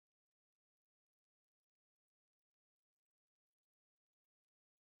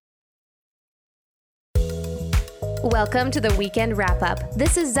Welcome to the weekend wrap-up.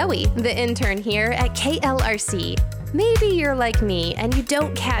 This is Zoe, the intern here at KLRC. Maybe you're like me and you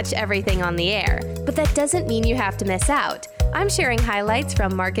don't catch everything on the air, but that doesn't mean you have to miss out. I'm sharing highlights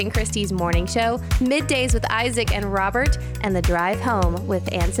from Mark and Christy's morning show, middays with Isaac and Robert, and the drive home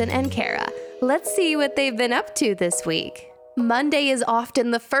with Ansen and Kara. Let's see what they've been up to this week. Monday is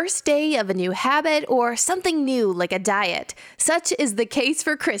often the first day of a new habit or something new like a diet. Such is the case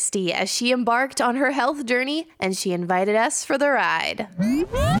for Christy as she embarked on her health journey and she invited us for the ride.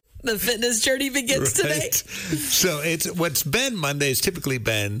 The fitness journey begins today. So what's been Monday has typically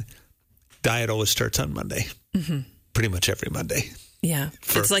been diet always starts on Monday. Mm-hmm. Pretty much every Monday. Yeah.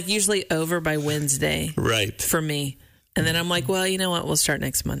 It's like usually over by Wednesday. Right. For me. And then I'm like, well, you know what? We'll start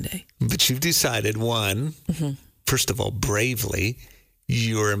next Monday. But you've decided, first of all, bravely,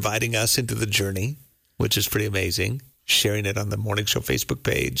 you're inviting us into the journey, which is pretty amazing. Sharing it on the Morning Show Facebook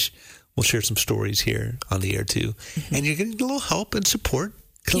page. We'll share some stories here on the air, too. Mm-hmm. And you're getting a little help and support.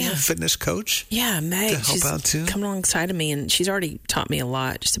 A little fitness coach. Yeah, Meg. To help out, too. Coming alongside of me, and she's already taught me a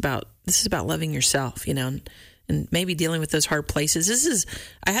lot this is about loving yourself, and maybe dealing with those hard places.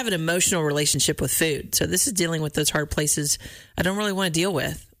 I have an emotional relationship with food. So this is dealing with those hard places I don't really want to deal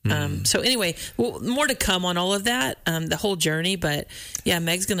with. So anyway, more to come on all of that, the whole journey. But yeah,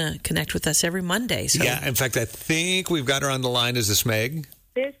 Meg's going to connect with us every Monday. So. Yeah, in fact, I think we've got her on the line. Is this Meg?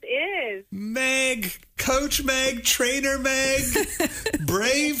 This is. Meg, Coach Meg, Trainer Meg,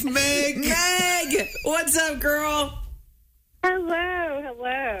 Brave Meg. Meg, what's up, girl? Hello.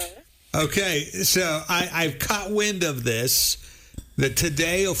 Okay, so I've caught wind of this, that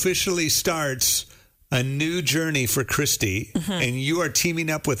today officially starts a new journey for Christy, and you are teaming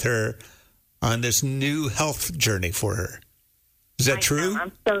up with her on this new health journey for her. Is that true?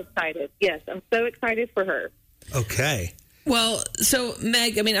 I'm so excited. Yes, I'm so excited for her. Okay. Well, so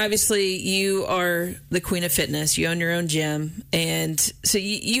Meg, I mean, obviously you are the queen of fitness. You own your own gym. And so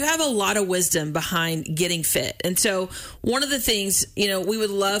you have a lot of wisdom behind getting fit. And so one of the things, we would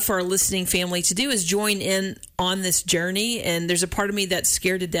love for our listening family to do is join in on this journey. And there's a part of me that's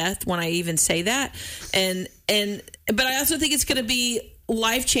scared to death when I even say that. But I also think it's going to be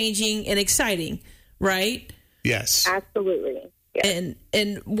life-changing and exciting, right? Yes. Absolutely. Yeah.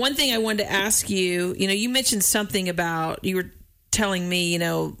 And one thing I wanted to ask you, you mentioned something about, you were telling me,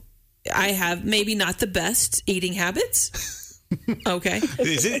 I have maybe not the best eating habits. Okay.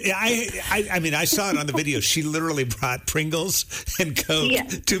 Is it? I mean, I saw it on the video. She literally brought Pringles and Coke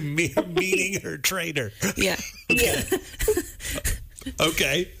to meeting her trainer. Yeah. Yeah.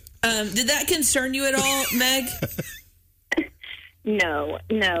 Okay. Did that concern you at all, Meg? No,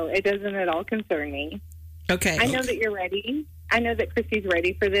 it doesn't at all concern me. Okay. I know that you're ready. I know that Christy's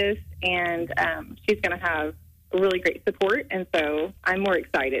ready for this, and she's going to have really great support, and so I'm more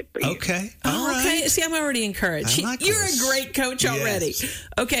excited for you. Okay. All right. Okay. See, I'm already encouraged. You're a great coach already. Yes.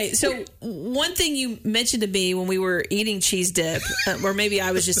 Okay. So one thing you mentioned to me when we were eating cheese dip, or maybe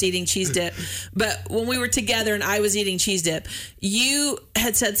I was just eating cheese dip, but when we were together and I was eating cheese dip, you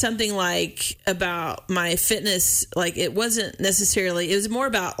had said something like about my fitness, like it wasn't necessarily, it was more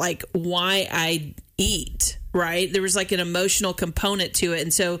about like why I eat, right? There was like an emotional component to it.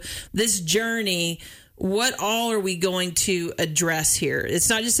 And so this journey, what all are we going to address here? It's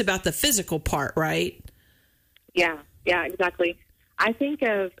not just about the physical part, right? Yeah, exactly. I think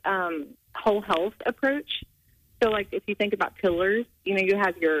of whole health approach. So like if you think about pillars, you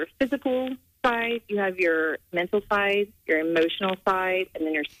have your physical side, you have your mental side, your emotional side, and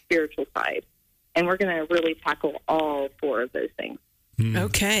then your spiritual side. And we're going to really tackle all four of those things.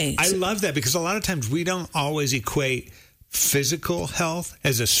 Okay. I love that because a lot of times we don't always equate physical health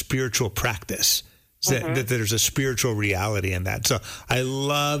as a spiritual practice. That there's a spiritual reality in that. So I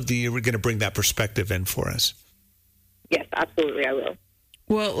love that you're going to bring that perspective in for us. Yes, absolutely, I will.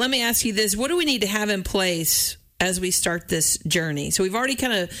 Well, let me ask you this. What do we need to have in place as we start this journey? So we've already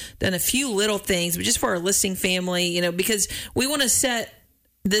kind of done a few little things, but just for our listening family, because we want to set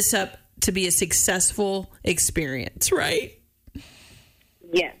this up to be a successful experience, right?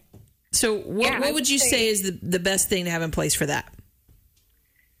 Yes. So what would you say is the best thing to have in place for that?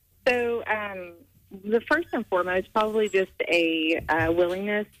 So the first and foremost, probably just a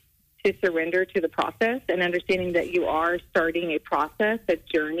willingness to surrender to the process and understanding that you are starting a process, a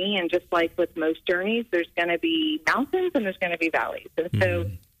journey. And just like with most journeys, there's going to be mountains and there's going to be valleys. And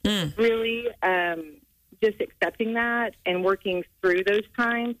so really just accepting that and working through those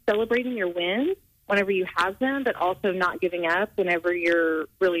times, celebrating your wins whenever you have them, but also not giving up whenever you're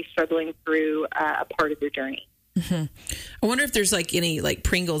really struggling through a part of your journey. I wonder if there's like any like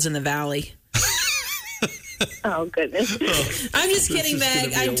Pringles in the valley. Oh, goodness. I'm just kidding,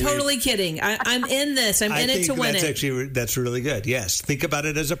 Meg. I'm totally kidding. I'm in this. I'm in it to win it. That's really good. Yes. Think about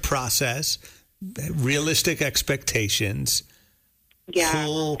it as a process, realistic expectations,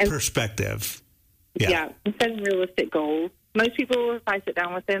 full perspective. Yeah. Setting realistic goals. Most people, if I sit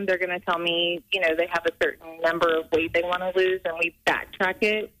down with them, they're going to tell me, they have a certain number of weight they want to lose, and we backtrack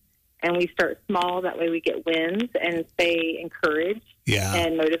it, and we start small. That way we get wins and stay encouraged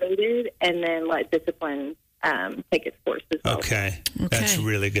and motivated, and then let discipline take its course as well. Okay. That's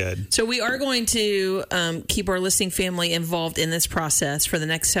really good. So we are going to keep our listening family involved in this process for the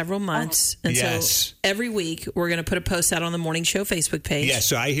next several months. And so every week we're going to put a post out on the Morning Show Facebook page. Yeah,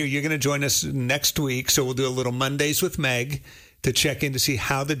 so I hear you're going to join us next week. So we'll do a little Mondays with Meg to check in to see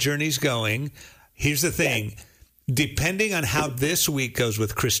how the journey's going. Here's the thing. Yes. Depending on how this week goes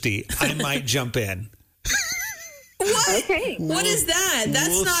with Christy, I might jump in. What? Okay. What is that?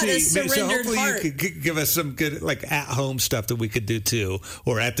 That's not a surrendered so heart. You could give us some good, at-home stuff that we could do too,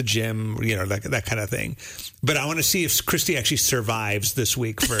 or at the gym, that kind of thing. But I want to see if Christy actually survives this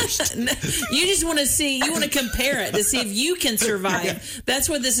week first. You just want to see, you want to compare it to see if you can survive. That's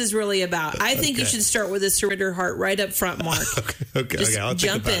what this is really about. I think you should start with a surrendered heart right up front, Mark. Okay. I'll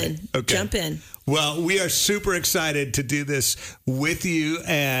jump in. Okay. Jump in. Well, we are super excited to do this with you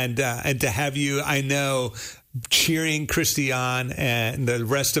and to have you, I know, cheering Christy on, and the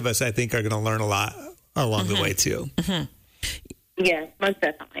rest of us, I think, are going to learn a lot along the way, too. Mm-hmm. Yes, most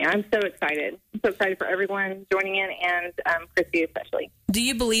definitely. I'm so excited. I'm so excited for everyone joining in, and Christy especially. Do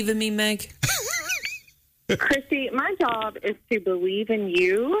you believe in me, Meg? Christy, my job is to believe in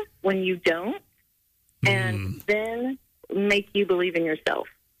you when you don't, and then make you believe in yourself.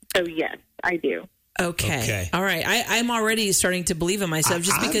 So, yes, I do. Okay. All right. I'm already starting to believe in myself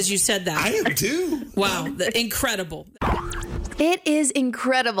just because you said that. I am too. Wow. Incredible. It is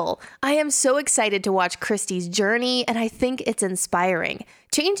incredible. I am so excited to watch Christy's journey, and I think it's inspiring.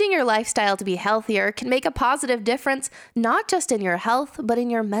 Changing your lifestyle to be healthier can make a positive difference, not just in your health, but in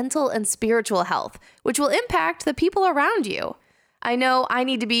your mental and spiritual health, which will impact the people around you. I know I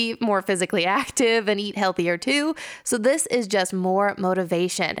need to be more physically active and eat healthier too, so this is just more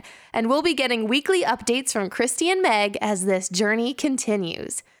motivation. And we'll be getting weekly updates from Christy and Meg as this journey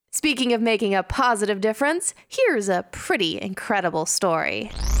continues. Speaking of making a positive difference, here's a pretty incredible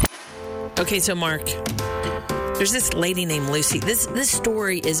story. Okay, so Mark, there's this lady named Lucy. This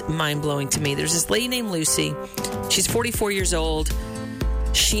story is mind-blowing to me. There's this lady named Lucy. She's 44 years old.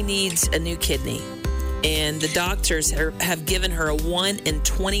 She needs a new kidney. And the doctors have given her a 1 in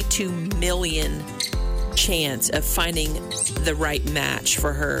 22 million chance of finding the right match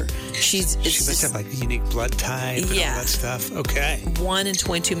for her. She must have unique blood type and all that stuff. Okay. 1 in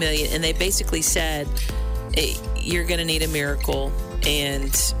 22 million. And they basically said, hey, you're going to need a miracle.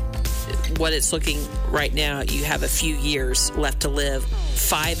 And what it's looking right now, you have a few years left to live,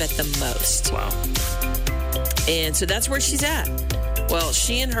 5 at the most. Wow. And so that's where she's at. Well,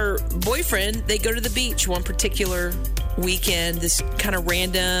 she and her boyfriend, they go to the beach one particular weekend, this kind of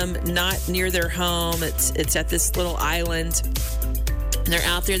random, not near their home. It's at this little island. And they're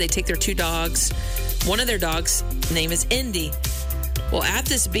out there. They take their 2 dogs. One of their dogs' name is Indy. Well, at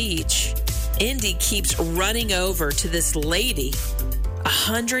this beach, Indy keeps running over to this lady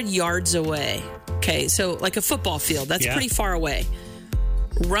 100 yards away. Okay, so like a football field. That's pretty far away.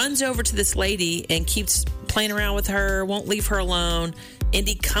 Runs over to this lady and keeps playing around with her, won't leave her alone.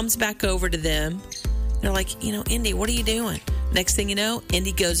 Indy comes back over to them. They're like, Indy, what are you doing? Next thing you know,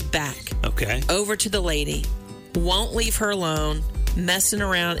 Indy goes back. Okay. Over to the lady. Won't leave her alone, messing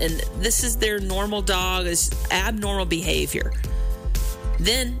around. And this is their normal dog, is abnormal behavior.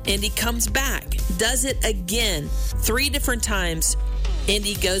 Then Indy comes back, does it again. 3 different times.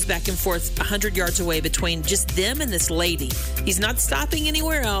 Indy goes back and forth 100 yards away between just them and this lady. He's not stopping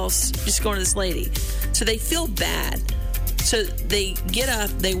anywhere else, just going to this lady. So they feel bad. So they get up,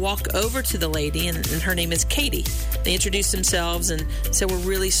 they walk over to the lady, and her name is Katie. They introduce themselves and say, we're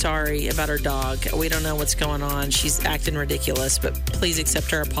really sorry about our dog. We don't know what's going on. She's acting ridiculous, but please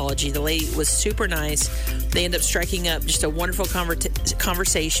accept our apology. The lady was super nice. They end up striking up just a wonderful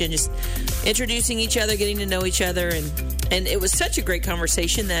conversation, just introducing each other, getting to know each other. And it was such a great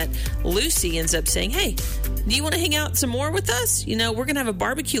conversation that Lucy ends up saying, hey, do you want to hang out some more with us? We're going to have a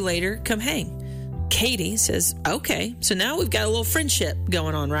barbecue later. Come hang. Katie says, okay. So now we've got a little friendship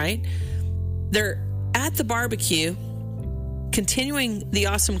going on, right? They're at the barbecue, continuing the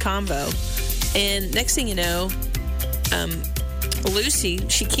awesome combo. And next thing you know, Lucy,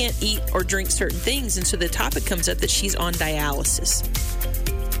 she can't eat or drink certain things. And so the topic comes up that she's on dialysis.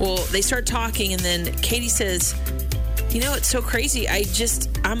 Well, they start talking, and then Katie says, You know, it's so crazy.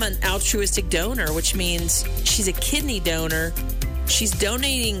 I'm an altruistic donor, which means she's a kidney donor. She's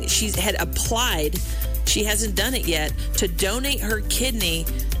donating. She had applied. She hasn't done it yet to donate her kidney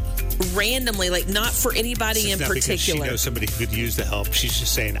randomly, like not for anybody in particular. Because she knows somebody who could use the help. She's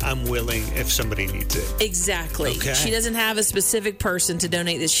just saying, I'm willing if somebody needs it. Exactly. Okay. She doesn't have a specific person to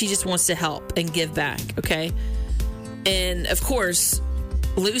donate this. She just wants to help and give back. Okay. And of course,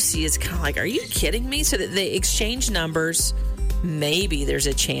 Lucy is kind of like, are you kidding me? So that they exchange numbers. Maybe there's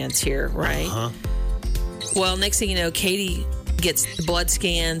a chance here, right? Well, next thing you know, Katie gets blood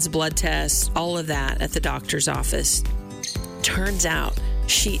scans, blood tests, all of that at the doctor's office. Turns out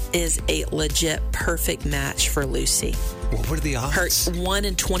she is a legit perfect match for Lucy. What were the odds? Her 1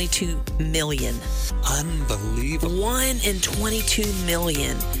 in 22 million. Unbelievable. 1 in 22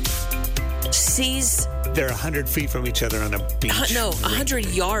 million. They're 100 feet from each other on a beach. No, 100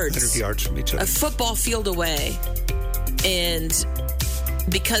 yards. 100 yards from each other. A football field away. And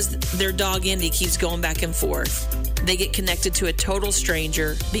because their dog Indy keeps going back and forth, they get connected to a total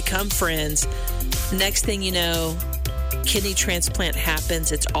stranger, become friends. Next thing you know, kidney transplant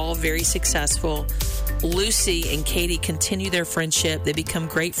happens. It's all very successful. Lucy and Katie continue their friendship. They become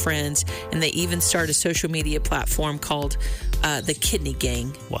great friends, and they even start a social media platform called the Kidney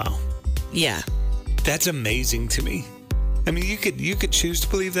Gang. Wow. Yeah. That's amazing to me. I mean, you could choose to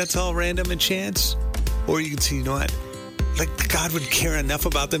believe that's all random and chance, or you could see, you know what? Like God would care enough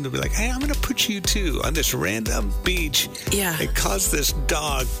about them to be like, hey, I'm going to put you two on this random beach. Yeah. And cause this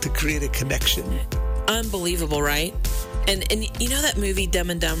dog to create a connection. Unbelievable, right? And you know that movie Dumb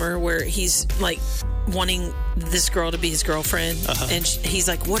and Dumber where he's like wanting this girl to be his girlfriend, and he's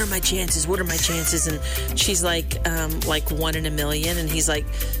like, what are my chances? What are my chances? And she's like 1 in a million, and he's like,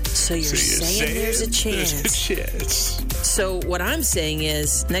 so you're saying there's a chance? There's a chance. So what I'm saying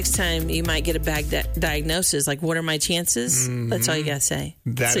is, next time you might get a bad diagnosis, like, what are my chances? That's all you gotta say.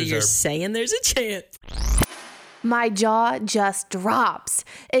 You're saying there's a chance. My jaw just drops.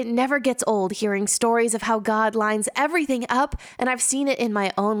 It never gets old hearing stories of how God lines everything up, and I've seen it in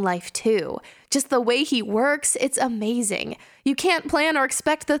my own life too. Just the way he works, it's amazing. You can't plan or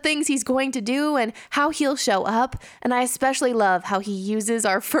expect the things he's going to do and how he'll show up, and I especially love how he uses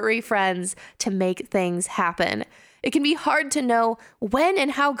our furry friends to make things happen. It can be hard to know when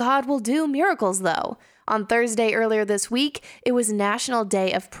and how God will do miracles, though. On Thursday earlier this week, it was National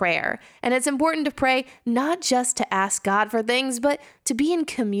Day of Prayer, and it's important to pray not just to ask God for things, but to be in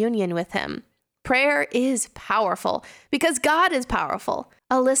communion with him. Prayer is powerful because God is powerful.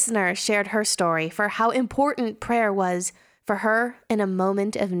 A listener shared her story for how important prayer was for her in a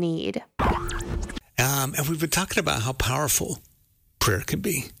moment of need. And we've been talking about how powerful prayer can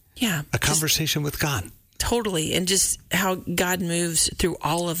be. Yeah. A conversation with God. Totally. And just how God moves through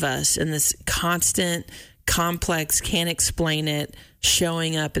all of us in this constant, complex, can't explain it,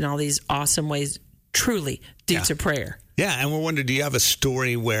 showing up in all these awesome ways, truly due to prayer. Yeah. And we're wondering, do you have a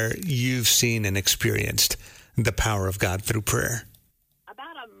story where you've seen and experienced the power of God through prayer?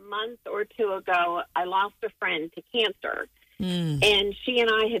 About a month or two ago, I lost a friend to cancer. And she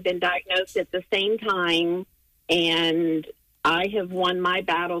and I had been diagnosed at the same time, and I have won my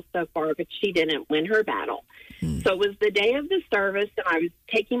battle so far, but she didn't win her battle. So it was the day of the service, and I was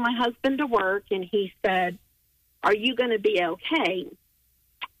taking my husband to work, and he said, "Are you going to be okay?"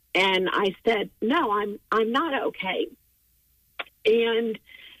 And I said, "No, I'm not okay." And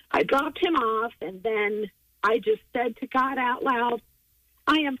I dropped him off, and then I just said to God out loud,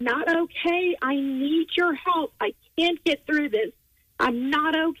 "I am not okay. I need your help. I can't get through this. I'm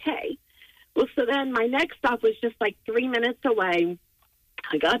not okay." Well, so then my next stop was just like 3 minutes away.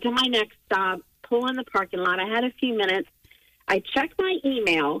 I got to my next stop, pull in the parking lot. I had a few minutes. I checked my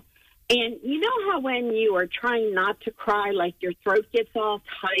email, and you know how when you are trying not to cry, like your throat gets all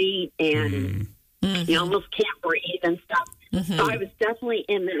tight and you almost can't breathe and stuff. So I was definitely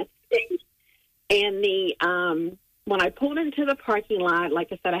in that state. And when I pulled into the parking lot,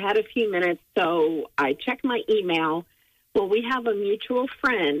 like I said, I had a few minutes, so I checked my email. Well, we have a mutual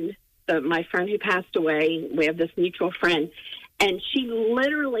friend. My friend who passed away, we have this mutual friend, and she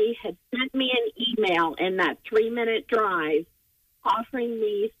literally had sent me an email in that 3-minute drive offering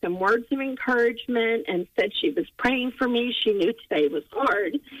me some words of encouragement and said she was praying for me. She knew today was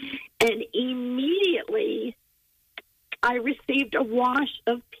hard. And immediately I received a wash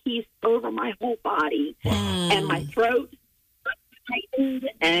of peace over my whole body, and my throat tightened,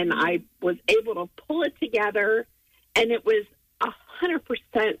 and I was able to pull it together, and it was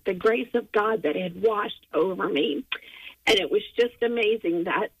 100% the grace of God that had washed over me. And it was just amazing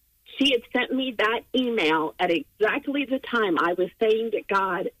that she had sent me that email at exactly the time I was saying to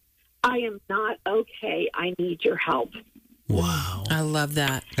God, I am not okay. I need your help. Wow. I love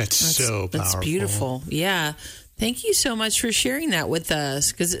that. That's so powerful. That's beautiful. Yeah. Thank you so much for sharing that with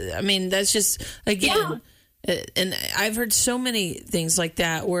us. Because, I mean, that's just, again, and I've heard so many things like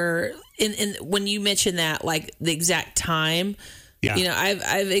that where, when you mention that, like the exact time, you know,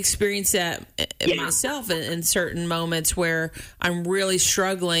 I've experienced that myself in certain moments where I'm really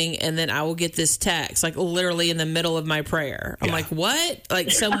struggling, and then I will get this text, like literally in the middle of my prayer. I'm like, what?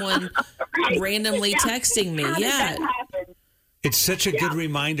 Like someone randomly texting me. It's such a good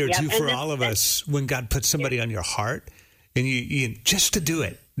reminder, too, for all of us when God puts somebody on your heart, and you just to do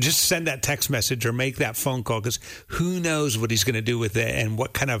it. Just send that text message or make that phone call, because who knows what he's going to do with it and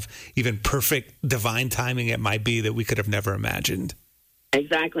what kind of even perfect divine timing it might be that we could have never imagined.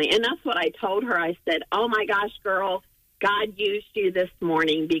 Exactly. And that's what I told her. I said, oh, my gosh, girl, God used you this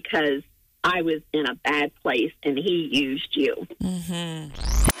morning because I was in a bad place and he used you.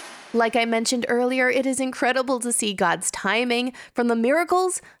 Mm-hmm. Like I mentioned earlier, it is incredible to see God's timing, from the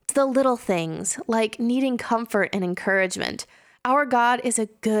miracles to the little things, like needing comfort and encouragement. Our God is a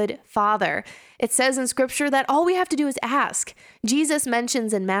good Father. It says in Scripture that all we have to do is ask. Jesus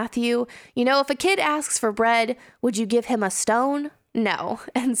mentions in Matthew, if a kid asks for bread, would you give him a stone? No.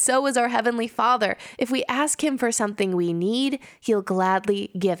 And so is our Heavenly Father. If we ask him for something we need, he'll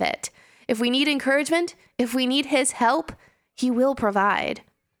gladly give it. If we need encouragement, if we need his help, he will provide.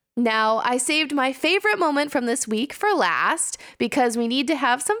 Now, I saved my favorite moment from this week for last, because we need to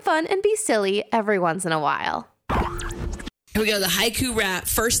have some fun and be silly every once in a while. Here we go, the haiku rap,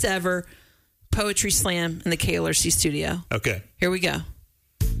 first ever poetry slam in the KLRC studio. Okay. Here we go.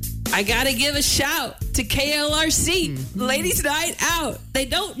 I gotta give a shout to KLRC, Ladies Night Out. They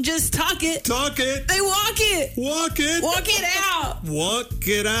don't just talk it. Talk it. They walk it. Walk it. Walk it out. Walk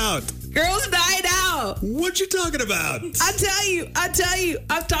it out. Girls Night Out. What you talking about? I tell you,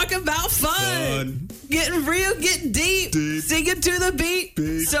 I'm talking about fun. Getting real, getting deep. Singing to the beat.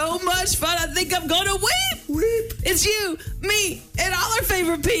 So much fun, I think I'm gonna weep. It's you, me, and all our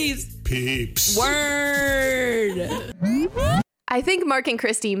favorite peeps. Word. I think Mark and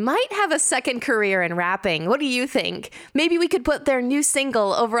Christy might have a second career in rapping. What do you think? Maybe we could put their new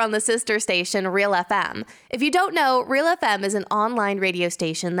single over on the sister station, Real FM. If you don't know, Real FM is an online radio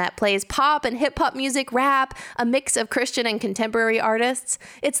station that plays pop and hip-hop music, rap, a mix of Christian and contemporary artists.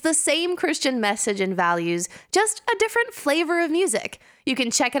 It's the same Christian message and values, just a different flavor of music. You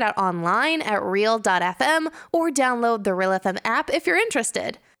can check it out online at real.fm or download the Real FM app if you're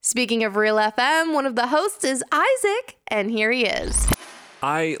interested. Speaking of Real FM, one of the hosts is Isaac, and here he is.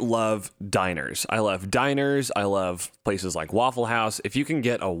 I love diners. I love places like Waffle House. If you can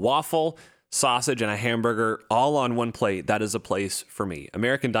get a waffle, sausage, and a hamburger all on one plate, that is a place for me.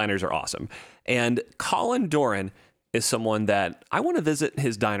 American diners are awesome. And Colin Doran is someone that I want to visit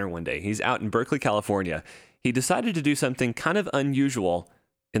his diner one day. He's out in Berkeley, California. He decided to do something kind of unusual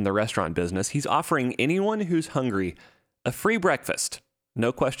in the restaurant business. He's offering anyone who's hungry a free breakfast.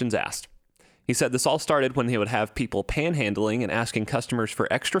 No questions asked. He said this all started when he would have people panhandling and asking customers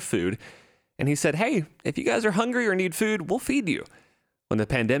for extra food. And he said, hey, if you guys are hungry or need food, we'll feed you. When the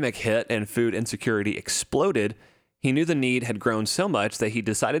pandemic hit and food insecurity exploded, he knew the need had grown so much that he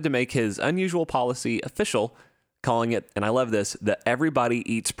decided to make his unusual policy official, calling it, and I love this, the Everybody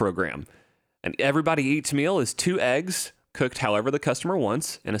Eats program. An Everybody Eats meal is 2 eggs, cooked however the customer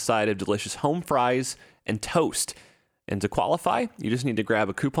wants, and a side of delicious home fries and toast. And to qualify, you just need to grab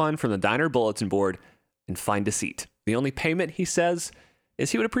a coupon from the diner bulletin board and find a seat. The only payment, he says,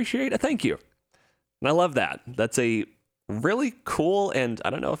 is he would appreciate a thank you. And I love that. That's a really cool, and I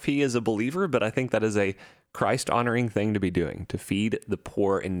don't know if he is a believer, but I think that is a Christ-honoring thing to be doing, to feed the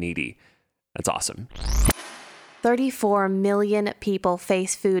poor and needy. That's awesome. 34 million people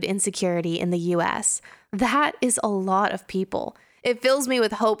face food insecurity in the U.S. That is a lot of people. It fills me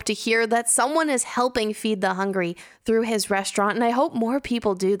with hope to hear that someone is helping feed the hungry through his restaurant, and I hope more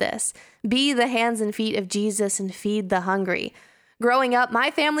people do this. Be the hands and feet of Jesus and feed the hungry. Growing up,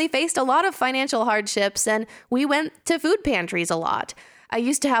 my family faced a lot of financial hardships, and we went to food pantries a lot. I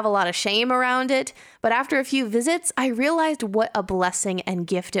used to have a lot of shame around it, but after a few visits, I realized what a blessing and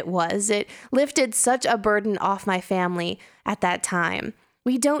gift it was. It lifted such a burden off my family at that time.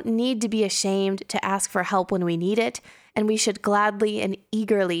 We don't need to be ashamed to ask for help when we need it, and we should gladly and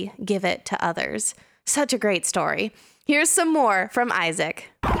eagerly give it to others. Such a great story. Here's some more from Isaac.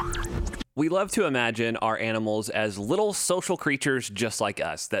 We love to imagine our animals as little social creatures just like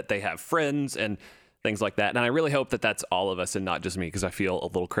us, that they have friends and things like that. And I really hope that that's all of us and not just me, because I feel a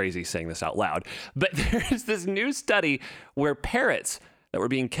little crazy saying this out loud. But there's this new study where parrots that were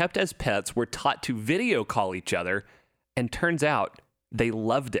being kept as pets were taught to video call each other. And turns out They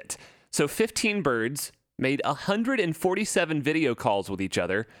loved it. So 15 birds made 147 video calls with each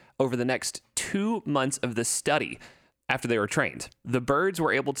other over the next 2 months of the study after they were trained. The birds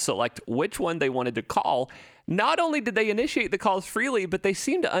were able to select which one they wanted to call. Not only did they initiate the calls freely, but they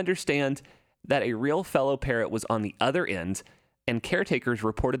seemed to understand that a real fellow parrot was on the other end, and caretakers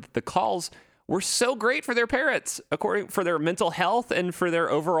reported that the calls were so great for their parrots, for their mental health and for their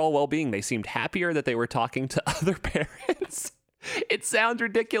overall well-being. They seemed happier that they were talking to other parrots. It sounds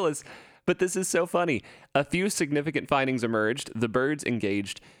ridiculous, but this is so funny. A few significant findings emerged. The birds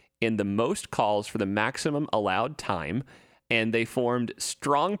engaged in the most calls for the maximum allowed time, and they formed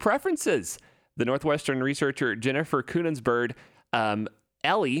strong preferences. The Northwestern researcher Jennifer Kunin's bird,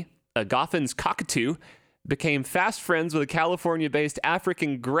 Ellie, a Goffin's cockatoo, became fast friends with a California-based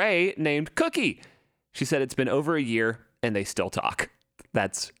African gray named Cookie. She said it's been over a year, and they still talk.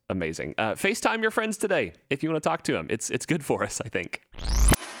 That's amazing. FaceTime your friends today if you want to talk to them. It's good for us, I think.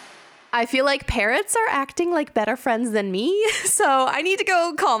 I feel like parrots are acting like better friends than me, so I need to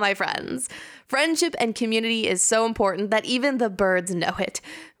go call my friends. Friendship and community is so important that even the birds know it.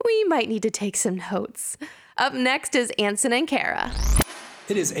 We might need to take some notes. Up next is Ansen and Kara.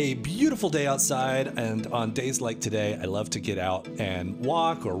 It is a beautiful day outside, and on days like today, I love to get out and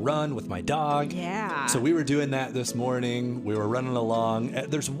walk or run with my dog. Yeah. So we were doing that this morning. We were running along.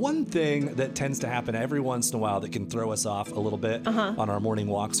 There's one thing that tends to happen every once in a while that can throw us off a little bit on our morning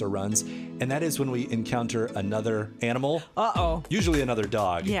walks or runs, and that is when we encounter another animal. Uh-oh. Usually another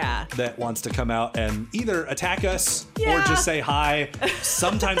dog. Yeah. That wants to come out and either attack us or Yeah. just say hi.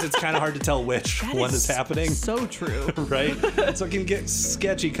 Sometimes it's kind of hard to tell which one is happening. So true. Right? So it can get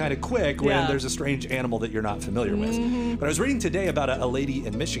sketchy kind of quick when there's a strange animal that you're not familiar with. But I was reading today about a lady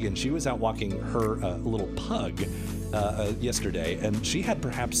in Michigan. She was out walking her little pug yesterday, and she had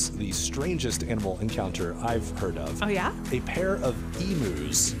perhaps the strangest animal encounter I've heard of. Oh, yeah? A pair of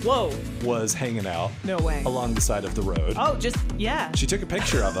emus Whoa. was hanging out No way. along the side of the road. Oh, yeah. She took a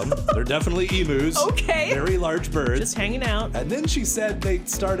picture of them. They're definitely emus. Okay. Very large birds. Just hanging out. And then she said they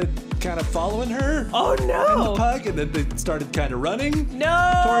started kind of following her. Oh, no. And the pug, and then they started kind of running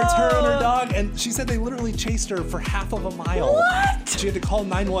No. towards her and her dog. And she said they literally chased her for half of a mile. What? She had to call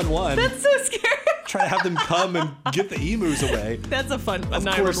 911. That's so scary. Try to have them come and get the emus away. That's a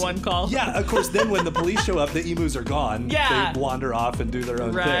 911 course, call. Yeah, of course, then when the police show up, the emus are gone. Yeah. They wander off and do their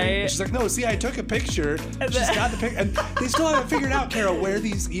own Right. thing. And she's like, no, see, I took a picture. She's got the picture. And they still haven't figured out, Kara, where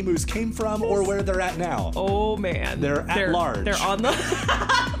these emus came from or where they're at now. Oh, man. They're at large. They're on the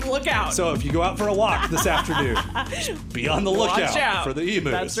lookout. So if you go out for a walk this afternoon, be on the Watch lookout out for the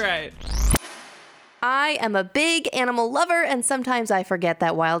emus. That's right. I am a big animal lover, and sometimes I forget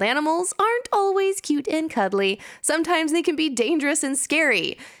that wild animals aren't always cute and cuddly. Sometimes they can be dangerous and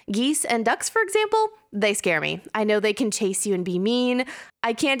scary. Geese and ducks, for example, they scare me. I know they can chase you and be mean.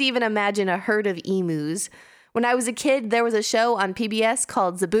 I can't even imagine a herd of emus. When I was a kid, there was a show on PBS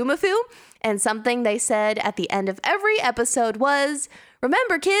called Zaboomafoo, and something they said at the end of every episode was,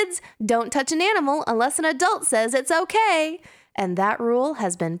 "Remember, kids, don't touch an animal unless an adult says it's okay." And that rule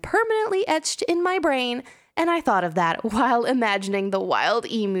has been permanently etched in my brain, and I thought of that while imagining the wild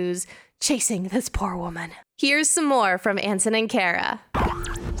emus chasing this poor woman. Here's some more from Ansen and Kara.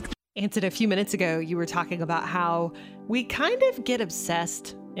 Ansen, a few minutes ago, you were talking about how we kind of get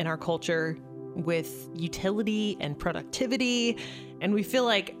obsessed in our culture with utility and productivity, and we feel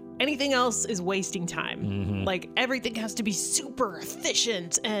like anything else is wasting time. Like everything has to be super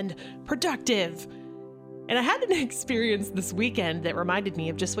efficient and productive. And I had an experience this weekend that reminded me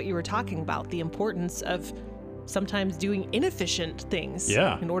of just what you were talking about, the importance of sometimes doing inefficient things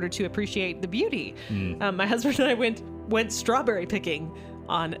in order to appreciate the beauty. My husband and I went strawberry picking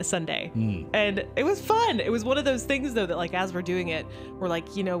on a Sunday, and it was fun. It was one of those things, though, that like as we're doing it, we're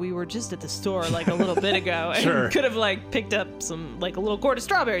like, we were just at the store like a little bit ago and could have like picked up some like a little gourd of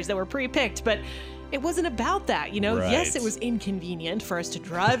strawberries that were pre-picked, but it wasn't about that, Right. Yes, it was inconvenient for us to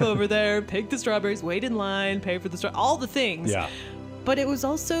drive over there, pick the strawberries, wait in line, pay for the all the things. Yeah. But it was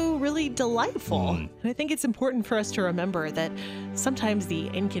also really delightful. And I think it's important for us to remember that sometimes the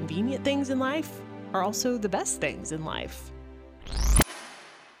inconvenient things in life are also the best things in life.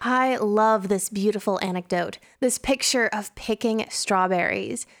 I love this beautiful anecdote, this picture of picking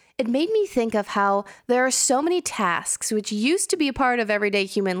strawberries. It made me think of how there are so many tasks which used to be a part of everyday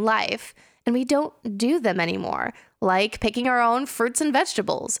human life, and we don't do them anymore, like picking our own fruits and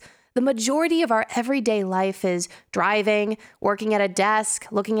vegetables. The majority of our everyday life is driving, working at a desk,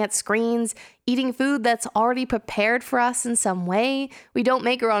 looking at screens, eating food that's already prepared for us in some way. We don't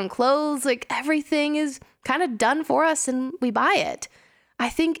make our own clothes. Like everything is kind of done for us and we buy it. I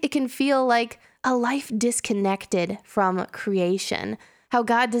think it can feel like a life disconnected from creation, how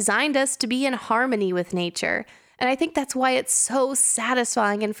God designed us to be in harmony with nature. And I think that's why it's so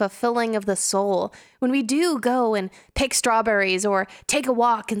satisfying and fulfilling of the soul when we do go and pick strawberries or take a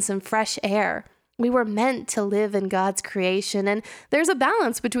walk in some fresh air. We were meant to live in God's creation, and there's a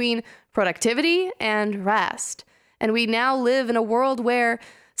balance between productivity and rest. And we now live in a world where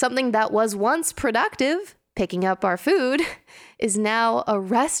something that was once productive, picking up our food, is now a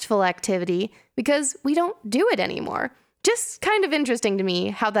restful activity because we don't do it anymore. Just kind of interesting to me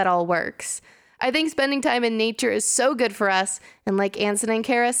how that all works. I think spending time in nature is so good for us, and like Ansen and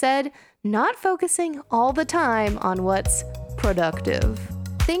Kara said, not focusing all the time on what's productive.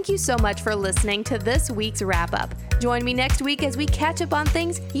 Thank you so much for listening to this week's wrap-up. Join me next week as we catch up on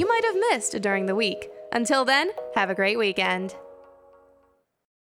things you might have missed during the week. Until then, have a great weekend.